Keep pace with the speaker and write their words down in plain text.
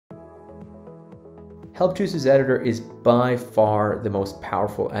Helpjuice's editor is by far the most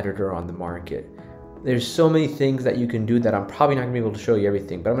powerful editor on the market. There's so many things that you can do that I'm probably not going to be able to show you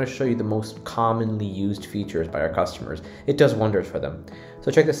everything, but I'm going to show you the most commonly used features by our customers. It does wonders for them. So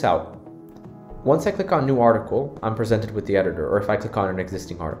check this out. Once I click on new article, I'm presented with the editor, or if I click on an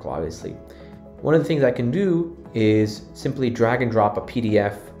existing article, obviously. One of the things I can do is simply drag and drop a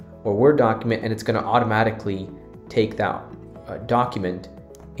PDF or Word document, and it's going to automatically take that document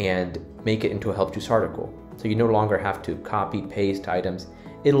and make it into a Helpjuice article. So you no longer have to copy, paste items.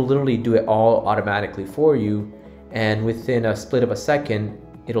 It'll literally do it all automatically for you, and within a split of a second,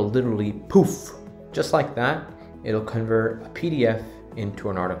 it'll literally poof, just like that, it'll convert a PDF into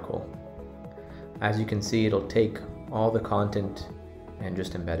an article. As you can see, it'll take all the content and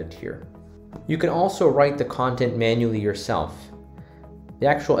just embed it here. You can also write the content manually yourself. The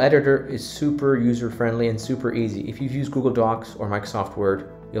actual editor is super user-friendly and super easy. If you've used Google Docs or Microsoft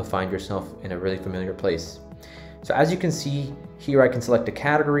Word, you'll find yourself in a really familiar place. So as you can see here, I can select a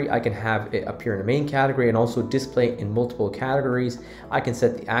category. I can have it appear in the main category and also display in multiple categories. I can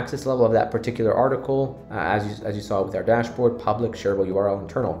set the access level of that particular article, as you saw with our dashboard: public, shareable URL,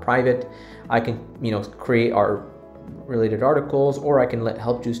 internal, private. I can, create our related articles, or I can let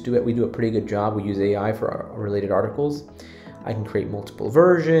Helpjuice do it. We do a pretty good job. We use AI for our related articles. I can create multiple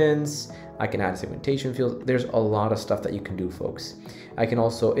versions. I can add segmentation fields. There's a lot of stuff that you can do, folks. I can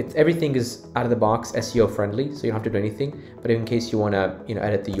also, everything is out of the box SEO friendly, so you don't have to do anything. But in case you want to,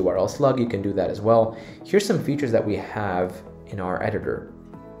 edit the URL slug, you can do that as well. Here's some features that we have in our editor.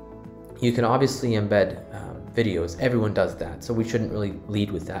 You can obviously embed videos. Everyone does that, so we shouldn't really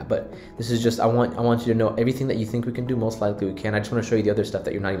lead with that. But this is just, I want you to know everything that you think we can do. Most likely we can. I just want to show you the other stuff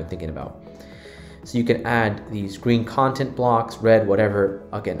that you're not even thinking about. So you can add these green content blocks, red, whatever.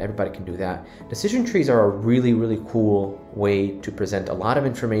 Again, everybody can do that. Decision trees are a really, really cool way to present a lot of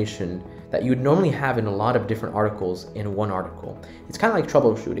information that you would normally have in a lot of different articles in one article. It's kind of like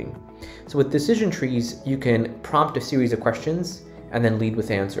troubleshooting. So with decision trees, you can prompt a series of questions and then lead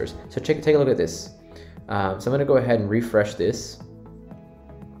with answers. So take a look at this. So I'm going to go ahead and refresh this.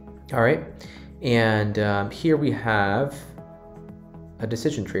 All right. And here we have a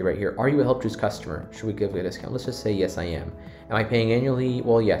decision tree right here. Are you a Helpjuice customer? Should we give a discount? Let's just say yes, I am. Am I paying annually?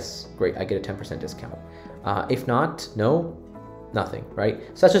 Well, yes. Great, I get a 10% discount. If not, no, nothing, right?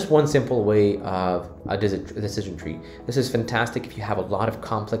 So that's just one simple way of a decision tree. This is fantastic if you have a lot of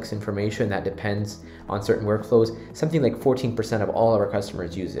complex information that depends on certain workflows. Something like 14% of all of our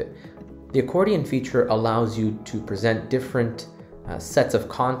customers use it. The accordion feature allows you to present different sets of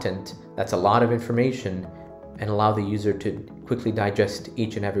content. That's a lot of information, and allow the user to quickly digest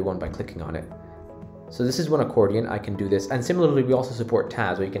each and every one by clicking on it. So this is one accordion. I can do this. And similarly, we also support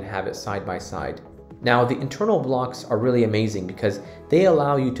tabs where you can have it side by side. Now, the internal blocks are really amazing because they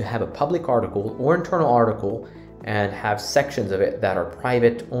allow you to have a public article or internal article and have sections of it that are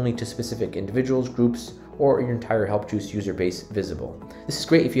private only to specific individuals, groups, or your entire Helpjuice user base visible. This is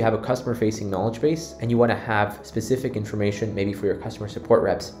great if you have a customer-facing knowledge base and you want to have specific information, maybe for your customer support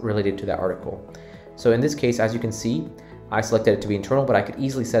reps, related to that article. So in this case, as you can see, I selected it to be internal, but I could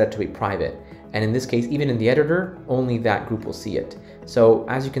easily set it to be private. And in this case, even in the editor, only that group will see it. So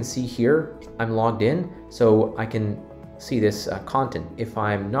as you can see here, I'm logged in, so I can see this content. If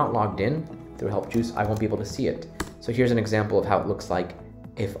I'm not logged in through Helpjuice, I won't be able to see it. So here's an example of how it looks like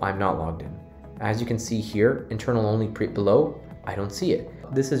if I'm not logged in. As you can see here, internal only below, I don't see it.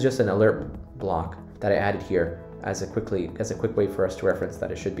 This is just an alert block that I added here as a quick way for us to reference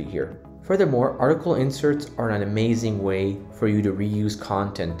that it should be here. Furthermore, article inserts are an amazing way for you to reuse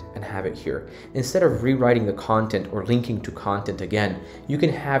content and have it here. Instead of rewriting the content or linking to content again, you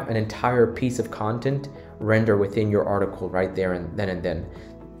can have an entire piece of content render within your article right there and then.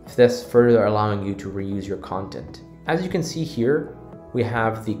 Thus further allowing you to reuse your content. As you can see here, we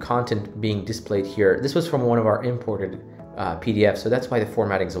have the content being displayed here. This was from one of our imported PDFs, so that's why the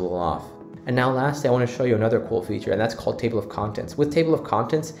formatting is a little off. And now lastly, I want to show you another cool feature, and that's called Table of Contents. With Table of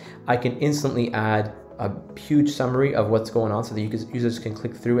Contents, I can instantly add a huge summary of what's going on so that users can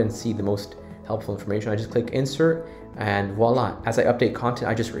click through and see the most helpful information. I just click Insert, and voila. As I update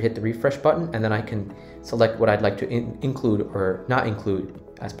content, I just hit the refresh button, and then I can select what I'd like to include or not include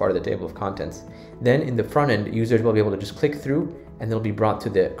as part of the Table of Contents. Then in the front end, users will be able to just click through, and they'll be brought to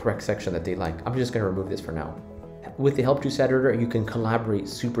the correct section that they like. I'm just going to remove this for now. With the Helpjuice editor, you can collaborate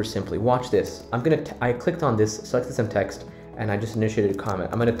super simply. Watch this. I clicked on this, selected some text, and I just initiated a comment.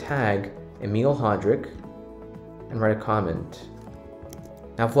 I'm going to tag Emil Hodrick and write a comment.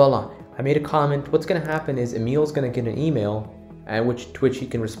 Now voila, I made a comment. What's going to happen is Emil's going to get an email to which he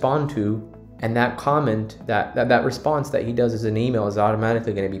can respond to And that comment, that response that he does as an email is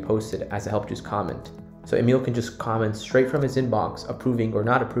automatically going to be posted as a Helpjuice comment. So Emil can just comment straight from his inbox, approving or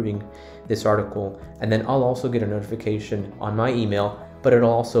not approving this article. And then I'll also get a notification on my email, but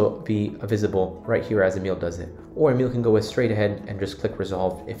it'll also be visible right here as Emil does it. Or Emil can go straight ahead and just click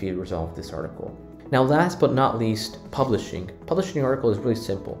resolve if he resolved this article. Now, last but not least, publishing. Publishing an article is really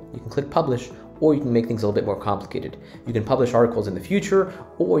simple. You can click publish, or you can make things a little bit more complicated. You can publish articles in the future,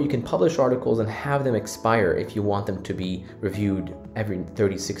 or you can publish articles and have them expire if you want them to be reviewed every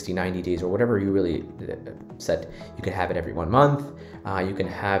 30, 60, 90 days, or whatever you really set. You can have it every 1 month. You can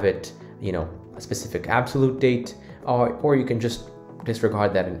have it, a specific absolute date, or you can just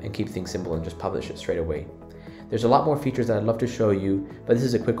disregard that and keep things simple and just publish it straight away. There's a lot more features that I'd love to show you, but this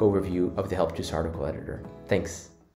is a quick overview of the Helpjuice article editor. Thanks.